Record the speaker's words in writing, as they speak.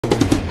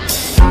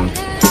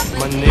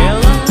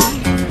Manila.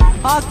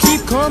 I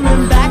keep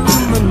coming back to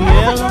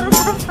Manila.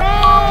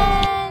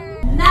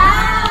 9,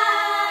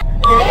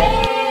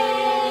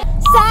 8,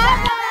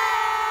 7,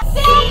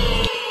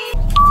 6,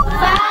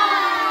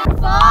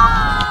 5,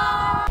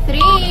 4,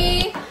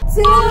 3,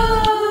 2,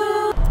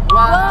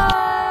 1.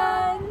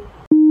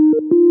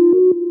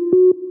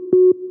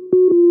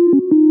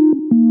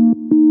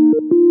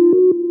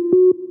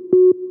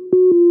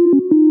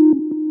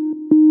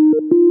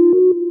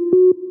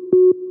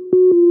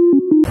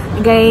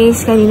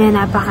 Guys, kanina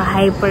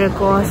napaka-hyper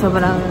ko.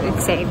 Sobrang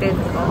excited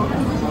ko.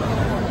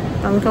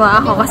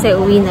 Tungtuwa ako kasi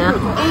uwi na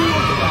ako.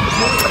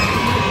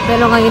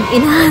 Pero ngayon,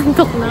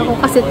 inaantok na ako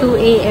kasi 2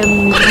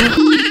 AM na.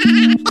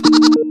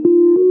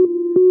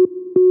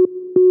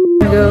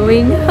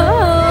 Going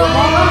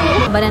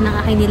home! Bala ng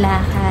aking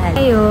nilakad.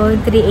 Ngayon,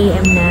 3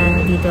 AM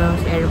na dito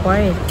sa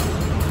airport.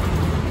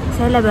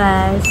 Sa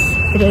labas,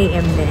 3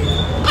 AM din.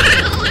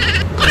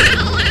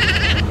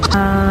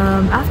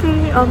 After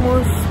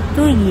almost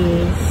 2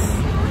 years,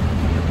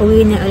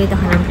 uwi na ulit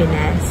ako ng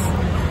Pinas.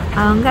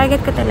 Ang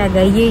target ko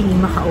talaga, yearly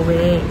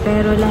makauwi.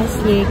 Pero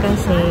last year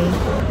kasi,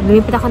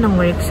 lumipat ako ng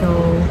work,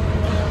 so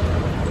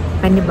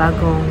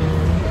panibagong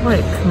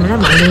work.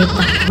 Malamang, lumipat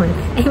ako ng work.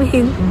 I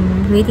mean,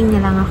 waiting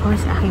na lang ako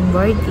sa aking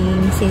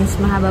boarding since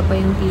mahaba pa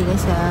yung pila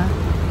sa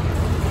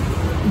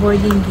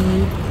boarding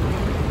gate.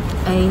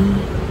 Ay,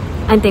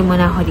 antay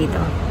muna ako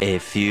dito.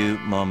 A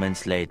few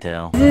moments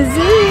later.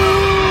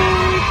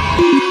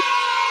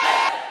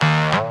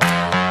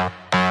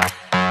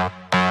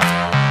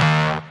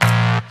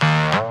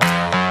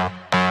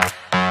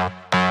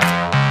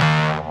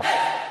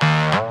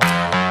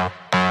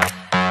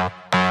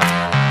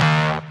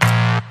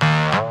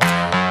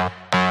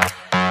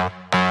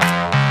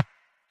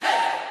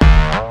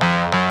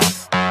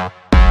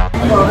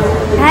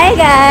 Hi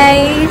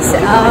guys!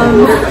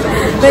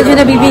 Medyo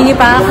nabibingi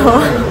pa ako.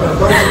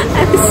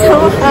 I'm so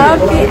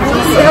happy. I'm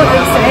so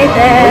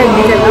excited.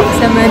 Dito ako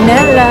sa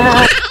Manila.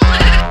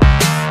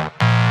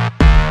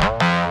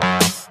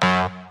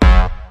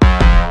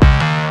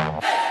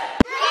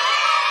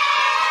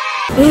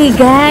 Hey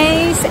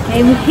guys!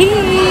 I'm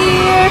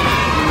here!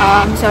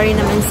 Sorry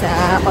naman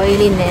sa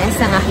oiliness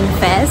ng aking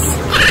face.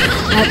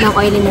 Lahat ng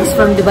oiliness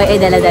from Dubai ay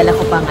dala-dala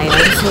ko pa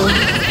ngayon. So,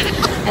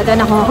 ito,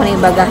 nakuha ko na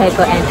yung bagahe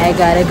ko and I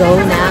gotta go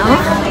now.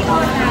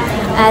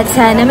 At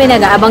sana may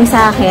nag-aabang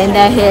sa akin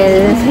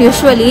dahil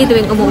usually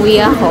tuwing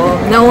umuwi ako,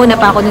 nauna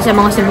pa ako dun sa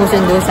mga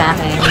sumusundo sa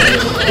akin.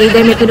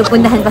 Either may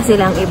pinupuntahan pa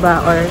silang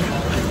iba or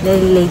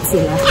dahil late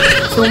sila.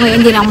 So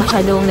ngayon din ako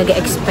masyadong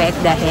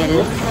nag-expect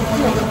dahil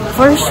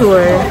for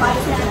sure,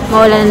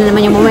 mawala na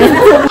naman yung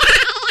momentum.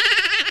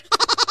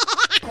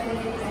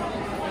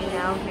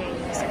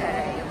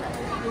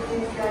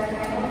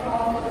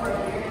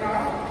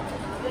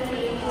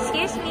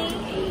 Excuse me.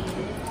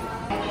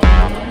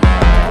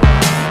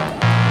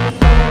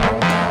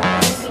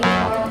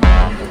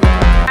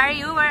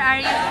 Where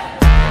are you?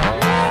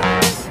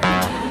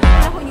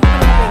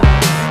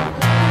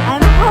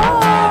 I'm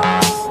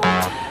home!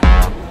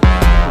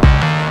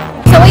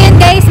 So ayan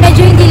guys,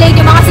 medyo hindi late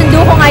yung mga sundo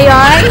ko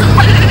ngayon.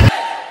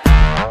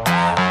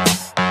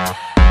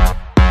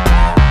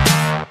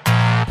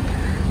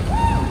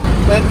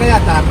 Pwede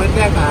yata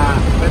nga ba?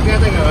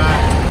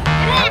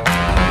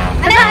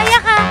 Ano?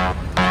 Naiyak ka?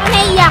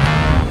 Naiyak?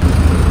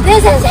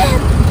 This is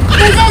it!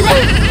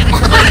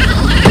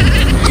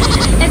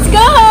 Let's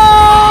go!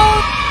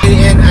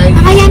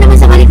 Nakaya naman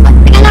sa balik mo.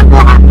 Teka lang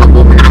po ka.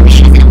 Magbumo na kami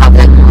siya sa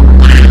nakablog mo.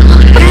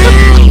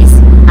 Guys!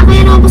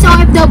 Nakaya naman po sa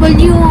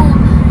OFW.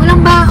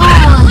 Walang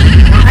baon.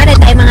 Ano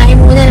tayo mga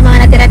imuna ng mga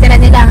natira-tira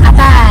nilang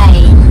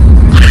atay.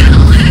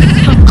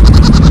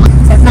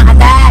 Sarap ng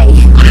atay.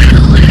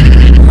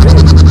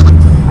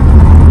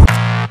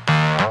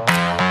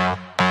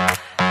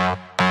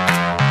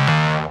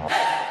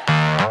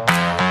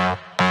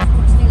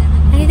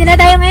 Nandito na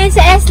tayo ngayon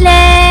sa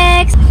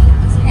SLEX.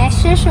 As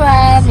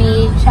usual,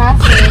 may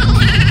traffic.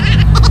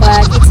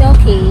 But it's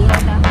okay.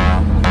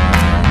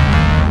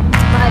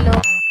 Mahalo.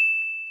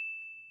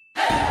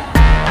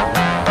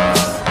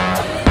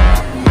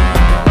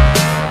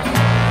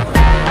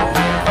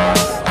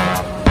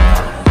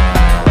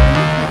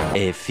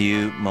 A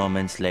few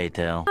moments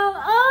later.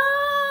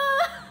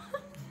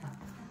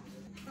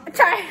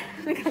 Char!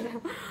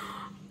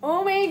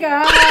 Oh my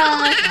God!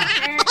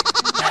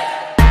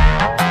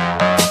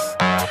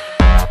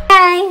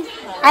 Hi!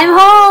 I'm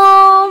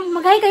home!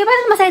 Mag-hi kayo.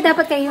 Parang masaya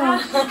dapat kayo.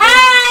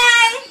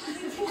 Hi!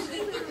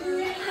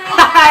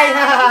 Hi!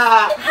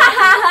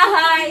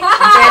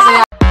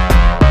 Hi!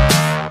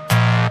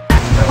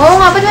 Oo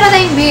nga, ba't wala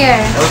tayong beer?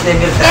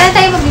 Kailan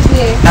tayo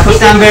mag-beer? Tapos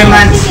number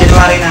months,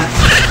 January na.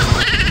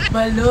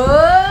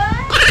 Balon!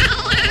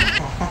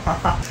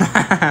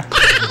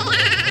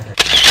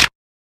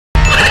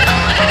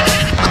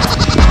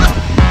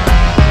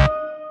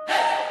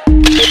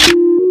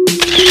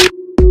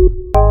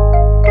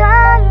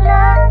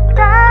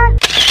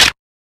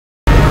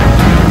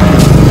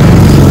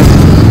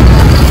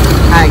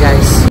 Hi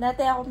guys.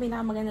 Dati ako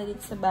pinakamaganda dito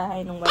sa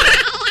bahay nung wala.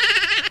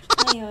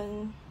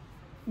 Ngayon,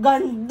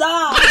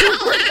 ganda!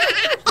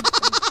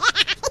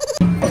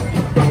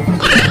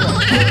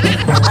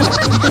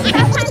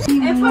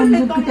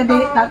 Ingundod kita di,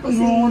 tato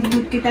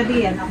ingundod kita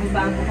di yan. Ako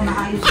ba ang ko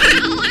naayos?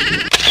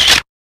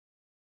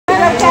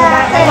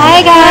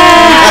 Hi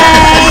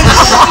guys!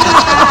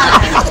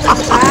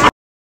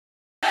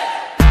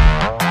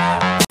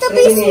 To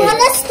be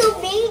smallest to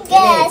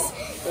biggest,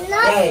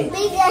 not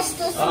biggest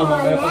to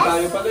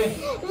smallest.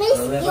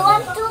 Miss, you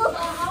want to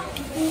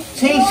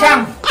Say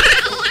Sam!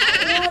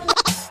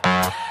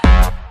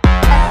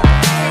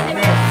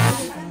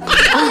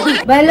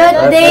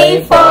 Balot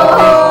day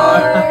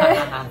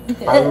 4!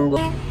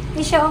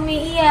 Hindi siya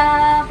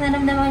umiiyak.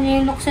 Naramdaman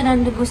niya yung lukso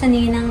ng dugo sa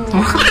ninang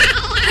niya.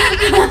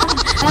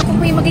 Alam ko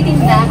po yung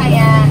magtitinda,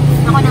 kaya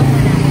ako na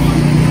muna.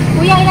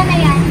 Kuya, ilan na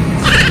yan?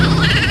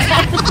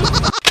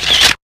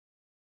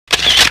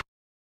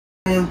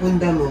 Yung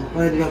punda mo,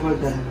 para di ka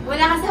paldan.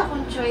 Wala kasi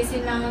akong choice,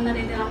 yun lang ang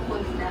natitirang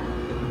punda.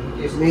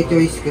 Yes, may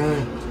choice ka.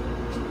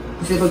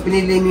 Kasi pag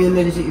pinili mo yung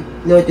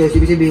no choice,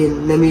 ibig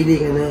sabihin, namili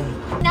ka na.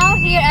 Now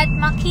here at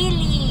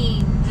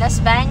Makiling, Las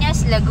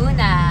Bañas,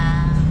 Laguna.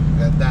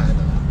 Ganda,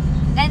 ano?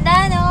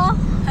 Ganda, no?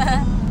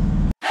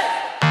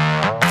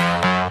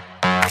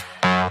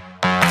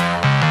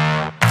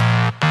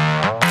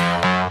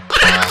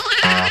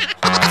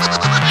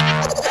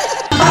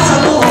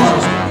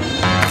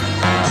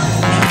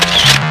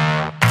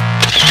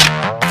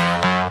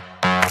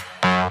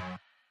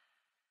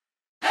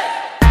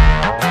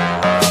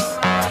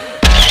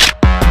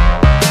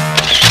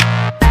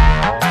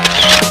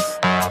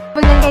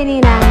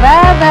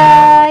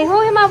 Bye-bye!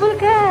 Huy, mabul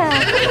ka!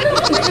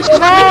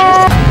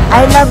 Bye!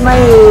 I love my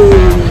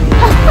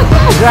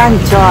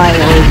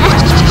grandchild.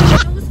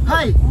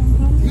 Hey,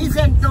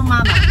 listen to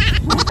mama.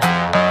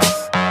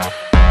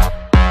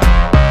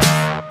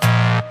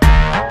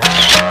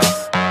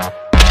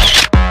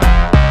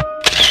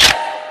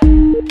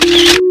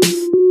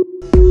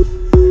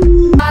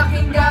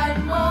 Pakinggan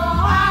mo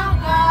ang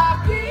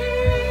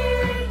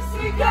aking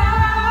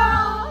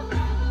sigaw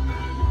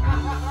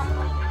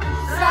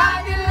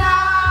sa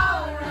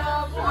dilaw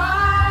na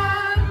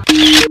buwan.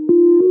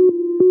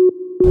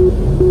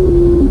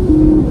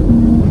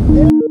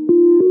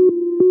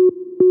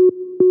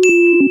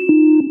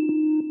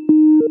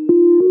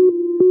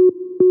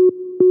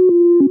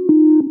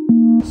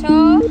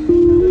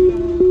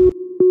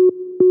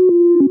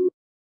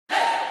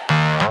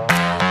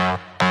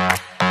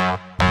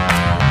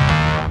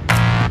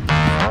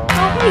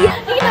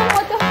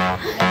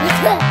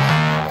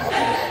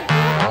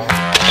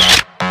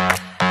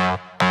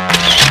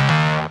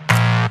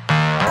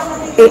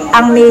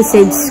 Ang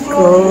message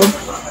ko,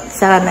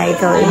 sana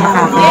ikaw ay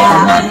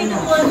makakita.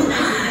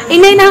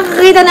 Inay,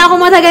 nakakita na ako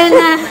matagal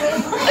na.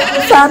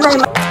 Sana ay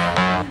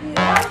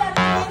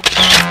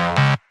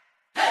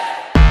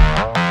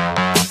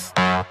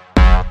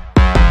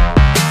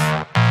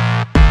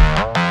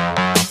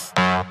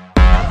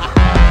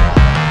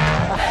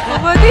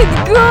Kapatid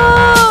ko!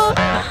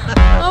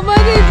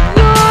 Kapatid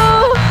ko!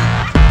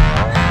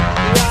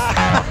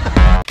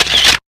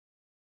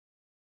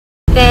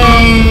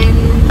 10,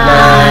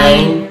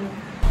 9,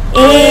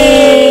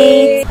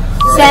 8,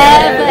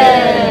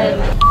 7,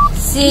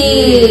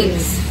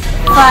 6,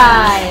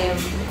 5,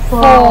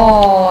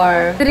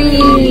 4,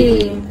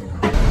 3,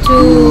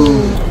 2,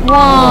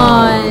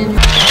 1.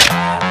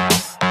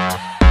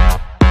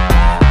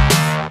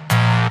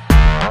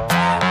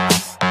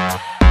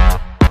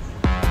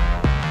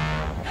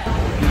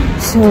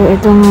 So,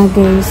 ito nga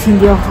guys,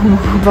 hindi ako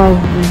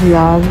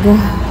makapag-vlog.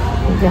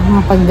 Hindi ako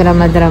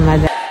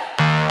makapag-drama-drama.